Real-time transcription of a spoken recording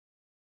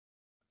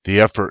The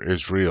effort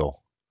is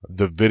real.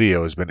 The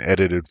video has been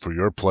edited for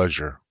your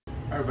pleasure.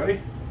 Hi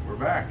everybody, we're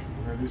back.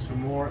 We're going to do some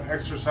more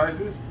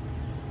exercises.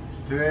 So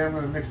today I'm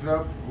going to mix it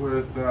up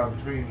with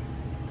between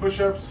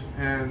push-ups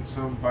and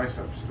some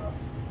bicep stuff.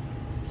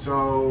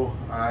 So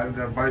I haven't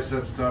done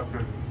bicep stuff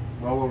in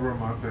well over a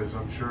month, as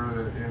I'm sure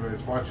that anybody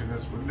that's watching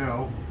this would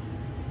know.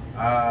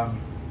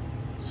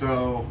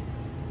 So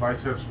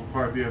biceps will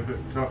probably be a bit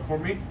tough for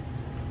me,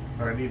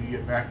 but I need to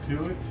get back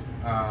to it.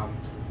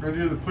 We're going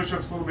to do the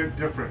push-ups a little bit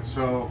different.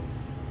 So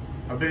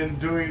I've been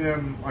doing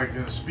them like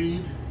in a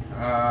speed.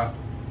 I'm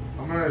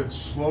going to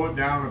slow it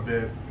down a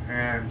bit,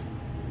 and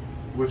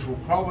which will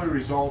probably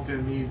result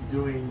in me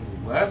doing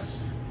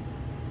less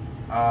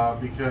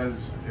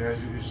because as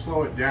you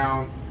slow it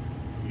down,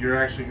 you're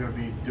actually going to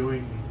be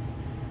doing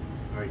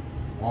like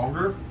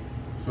longer.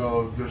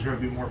 So there's going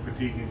to be more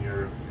fatigue in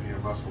your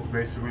muscles.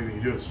 Basically, when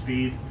you do it at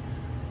speed,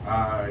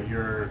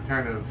 you're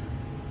kind of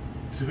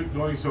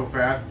going so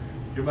fast,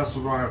 your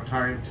muscles don't have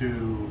time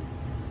to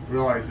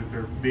realize that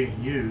they're being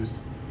used,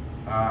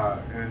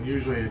 and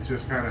usually it's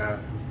just kind of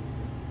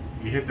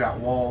you hit that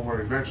wall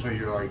where eventually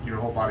you're like your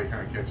whole body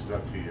kind of catches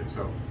up to you.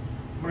 So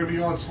I'm going to be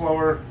going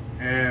slower,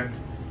 and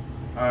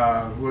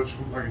which,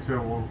 like I said,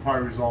 will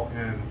probably result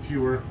in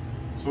fewer.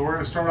 So we're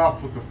going to start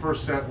off with the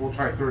first set. We'll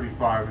try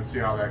 35 and see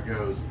how that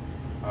goes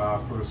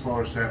for the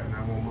slower set, and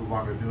then we'll move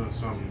on to doing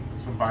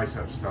some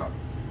bicep stuff.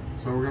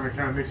 So we're going to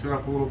kind of mix it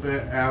up a little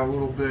bit, add a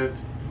little bit,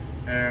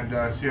 and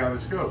see how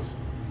this goes.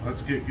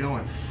 Let's get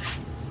going.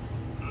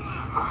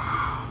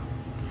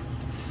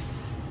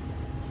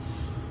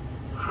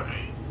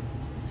 Alright.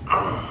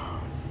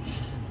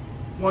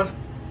 1,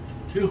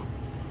 2,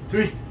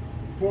 3,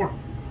 4,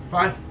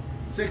 5,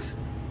 6,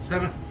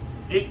 7,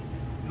 8,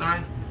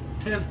 9,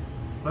 10,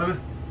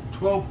 11,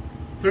 12,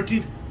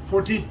 13,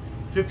 14,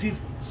 15,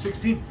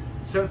 16,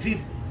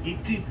 17,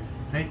 18,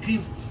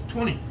 19,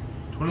 20,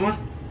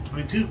 21,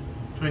 22,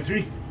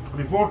 23,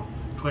 24,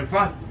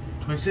 25,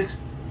 26,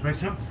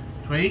 27,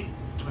 28,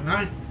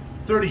 29,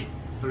 30,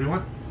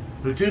 31,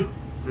 32,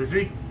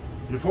 33,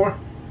 34,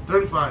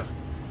 35.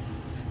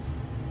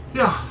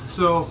 Yeah,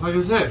 so like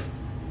I said,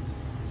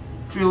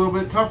 feel a little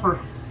bit tougher,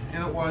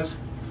 and it was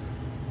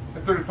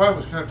at 35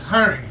 was kind of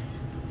tiring.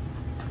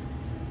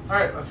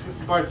 Alright, let's get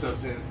some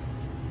biceps in.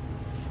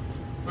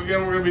 So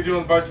again, we're going to be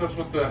doing biceps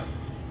with the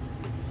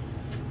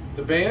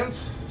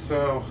bands,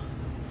 so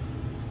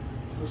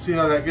we'll see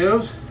how that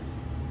goes.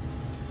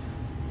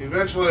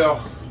 Eventually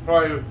I'll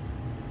probably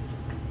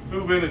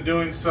move into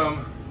doing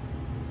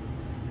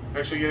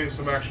getting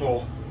some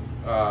actual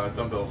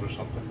dumbbells or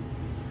something.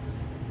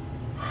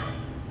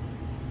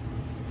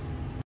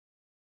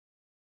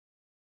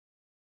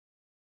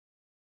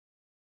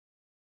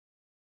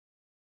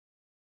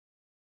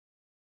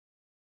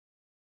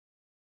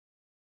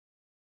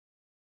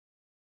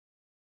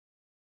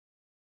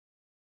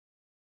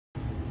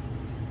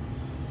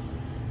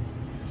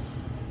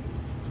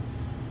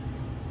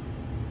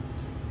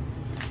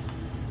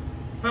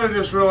 I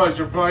just realized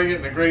you're probably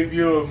getting a great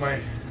view of my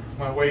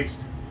waist,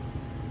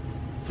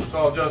 so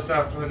I'll adjust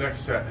that for the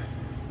next set.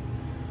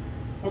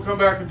 We'll come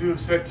back and do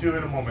set 2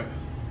 in a moment.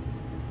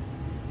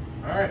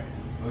 Alright,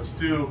 let's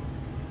do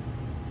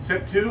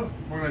set 2.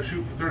 We're going to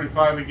shoot for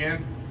 35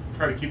 again,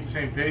 try to keep the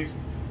same pace.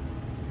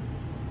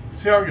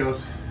 Let's see how it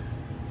goes.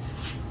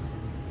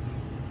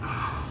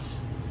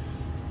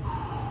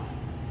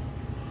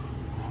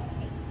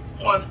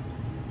 One,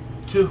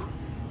 2,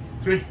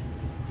 3,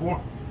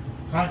 4,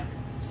 5,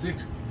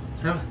 6,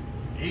 7,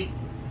 8,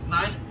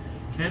 9,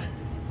 10,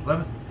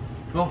 11,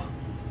 12,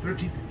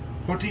 13,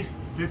 14,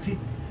 15,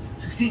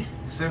 16,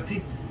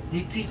 17,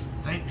 18,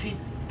 19,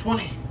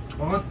 20,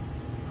 21,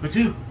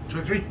 22,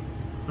 23,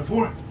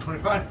 24,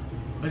 25,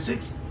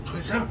 26,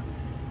 27,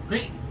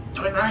 28,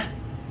 29,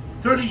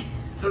 30,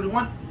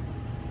 31,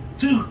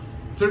 2,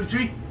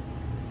 33,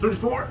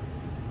 34,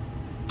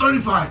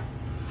 35.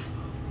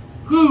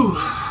 Whew.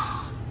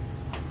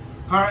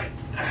 Alright,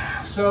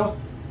 so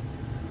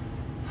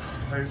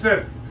like I said,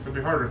 it's going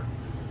to be harder.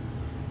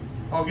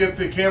 I'll get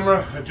the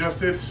camera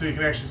adjusted so you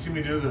can actually see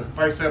me do the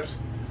biceps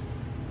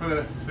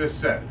for this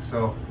set.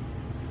 So,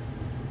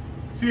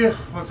 see ya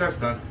once that's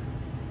done.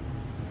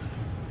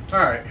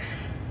 Alright,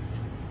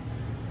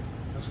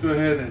 let's go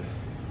ahead and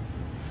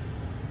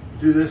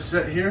do this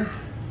set here.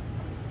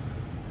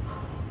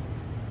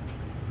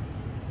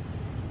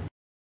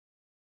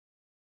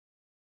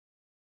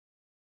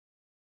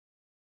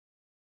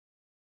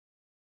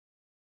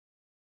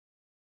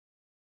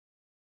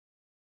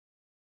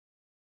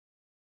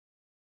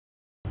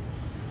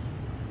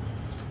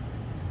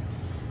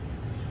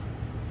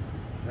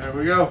 There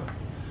we go.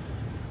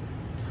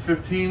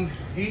 15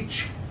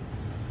 each.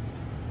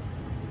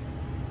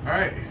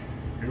 Alright,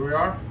 here we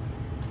are.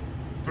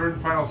 Third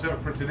and final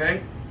set for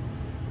today.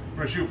 We're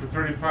going to shoot for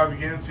 35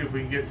 again, see if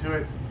we can get to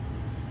it.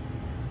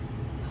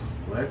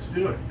 Let's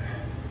do it.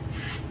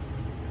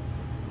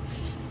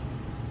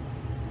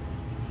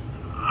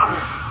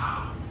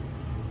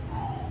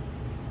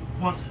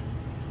 1,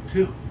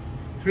 2,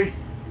 3,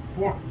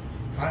 4,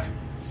 5,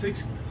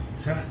 6,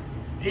 7,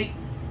 8,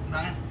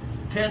 9,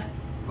 10,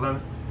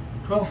 11,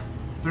 12,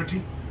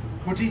 13,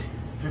 14,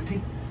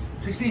 15,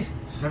 16,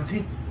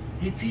 17,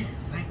 18,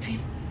 19,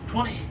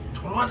 20,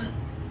 21,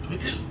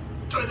 22,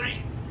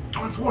 23,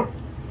 24,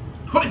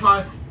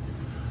 25.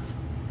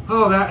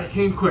 Oh, that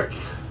came quick.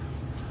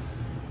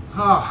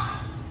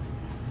 Ah,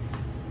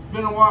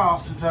 been a while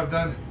since I've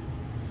done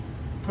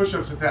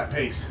push-ups at that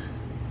pace.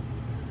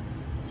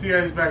 See you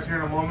guys back here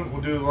in a moment.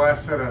 We'll do the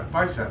last set of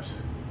biceps.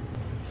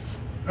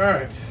 All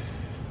right,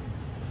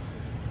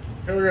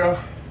 here we go.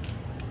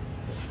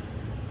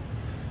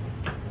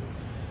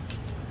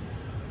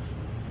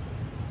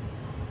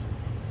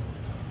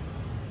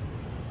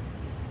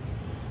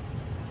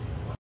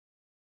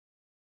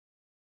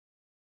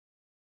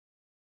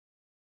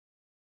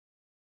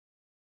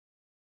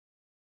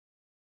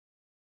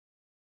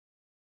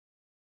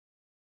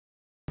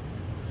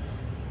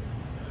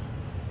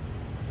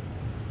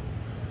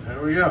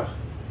 There we go.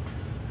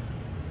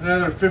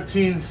 Another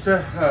 15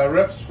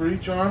 reps for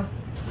each arm.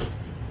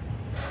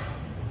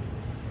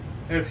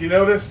 And if you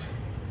noticed,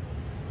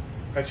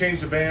 I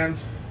changed the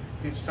bands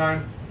each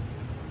time.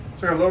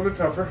 So I got a little bit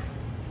tougher.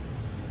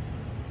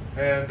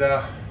 And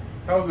that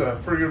was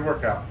a pretty good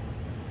workout.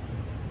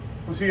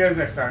 We'll see you guys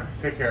next time.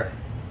 Take care.